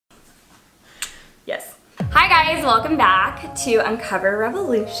guys, welcome back to Uncover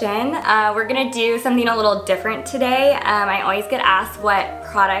Revolution. We're gonna do something a little different today. I always get asked what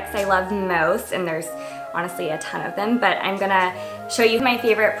products I love most, and there's honestly a ton of them, but I'm gonna show you my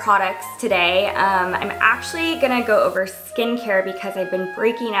favorite products today. I'm actually gonna go over skincare because I've been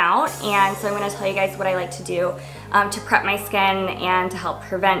breaking out, and so I'm gonna tell you guys what I like to do to prep my skin and to help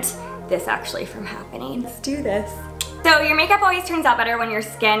prevent this actually from happening. Let's do this. So your makeup always turns out better when your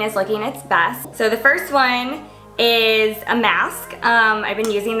skin is looking its best. So the first one is a mask. I've been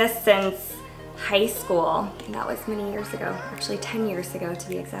using this since high school. And that was many years ago, actually 10 years ago to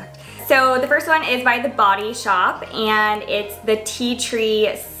be exact. So the first one is by The Body Shop, and it's the Tea Tree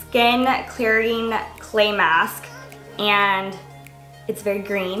Skin Clearing Clay Mask. And it's very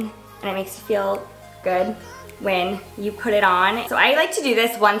green, and it makes you feel good when you put it on. So I like to do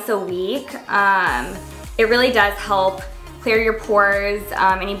this once a week. It really does help clear your pores,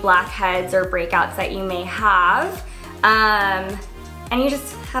 any blackheads or breakouts that you may have. And you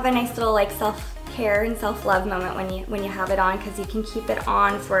just have a nice little like self-care and self-love moment when you have it on, because you can keep it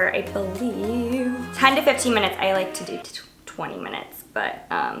on for, I believe, 10 to 15 minutes. I like to do 20 minutes, but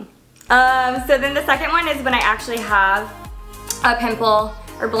so then the second one is when I actually have a pimple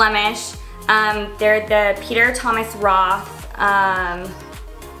or blemish. They're the Peter Thomas Roth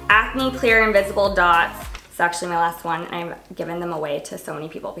Acne Clear Invisible Dots. It's actually my last one, and I've given them away to so many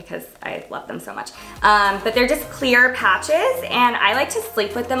people because I love them so much. But they're just clear patches, and I like to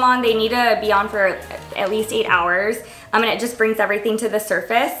sleep with them on. They need to be on for at least 8 hours, and it just brings everything to the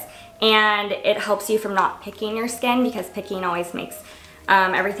surface, and it helps you from not picking your skin, because picking always makes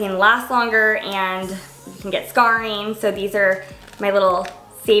everything last longer, and you can get scarring. So these are my little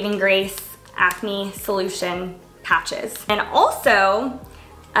saving grace acne solution patches. And also,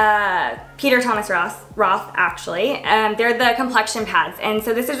 Peter Thomas Roth actually. They're the complexion pads, and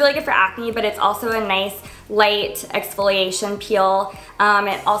so this is really good for acne, but it's also a nice light exfoliation peel.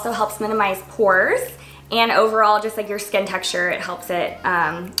 It also helps minimize pores, and overall just like your skin texture, it helps it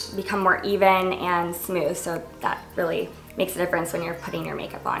become more even and smooth, so that really makes a difference when you're putting your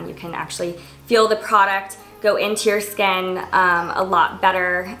makeup on. You can actually feel the product go into your skin a lot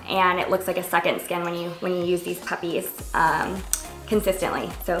better, and it looks like a second skin when you use these puppies consistently.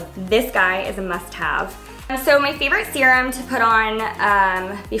 So this guy is a must-have. So my favorite serum to put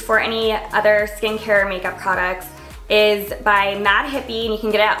on before any other skincare makeup products is by Mad Hippie, and you can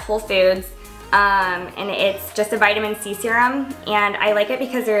get it at Whole Foods. And it's just a vitamin C serum, and I like it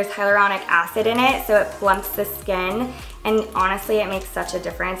because there's hyaluronic acid in it, so it plumps the skin, and honestly it makes such a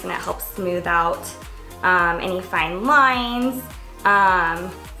difference, and it helps smooth out any fine lines,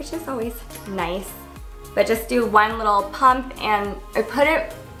 which is always nice. But just do one little pump, and I put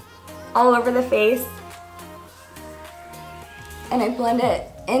it all over the face, and I blend it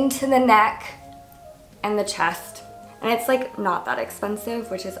into the neck and the chest. And it's like not that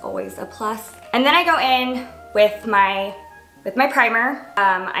expensive, which is always a plus. And then I go in with my primer.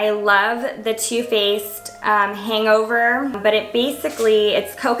 I love the Too Faced Hangover, but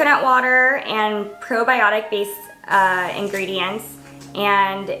it's coconut water and probiotic based ingredients,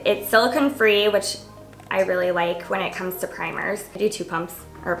 and it's silicone free, which I really like when it comes to primers. I do 2 pumps,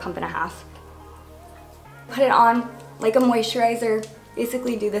 or a pump and a half. Put it on like a moisturizer,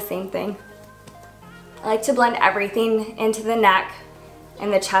 basically do the same thing. I like to blend everything into the neck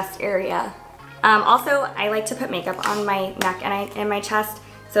and the chest area. Also, I like to put makeup on my neck and my chest,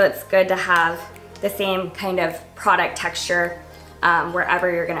 so it's good to have the same kind of product texture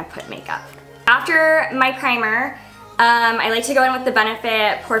wherever you're gonna put makeup. After my primer, I like to go in with the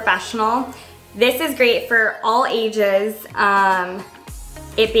Benefit POREfessional. This is great for all ages.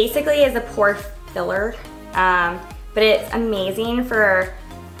 It basically is a pore filler, but it's amazing for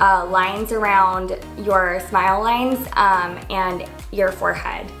lines around your smile lines and your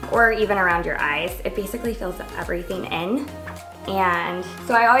forehead, or even around your eyes. It basically fills everything in. And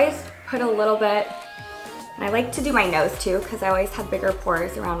so I always put a little bit, and I like to do my nose too, because I always have bigger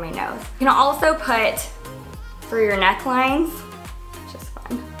pores around my nose. You can also put for your necklines, which is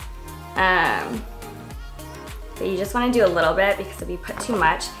fun. But you just want to do a little bit, because if you put too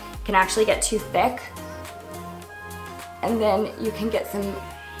much, it can actually get too thick, and then you can get some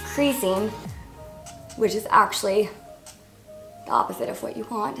creasing, which is actually the opposite of what you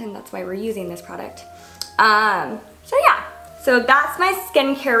want, and that's why we're using this product. So yeah, so that's my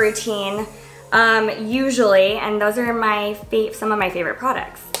skincare routine usually, and those are some of my favorite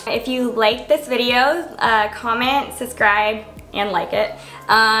products. If you like this video, comment, subscribe, and like it,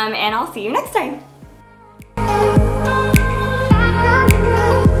 and I'll see you next time.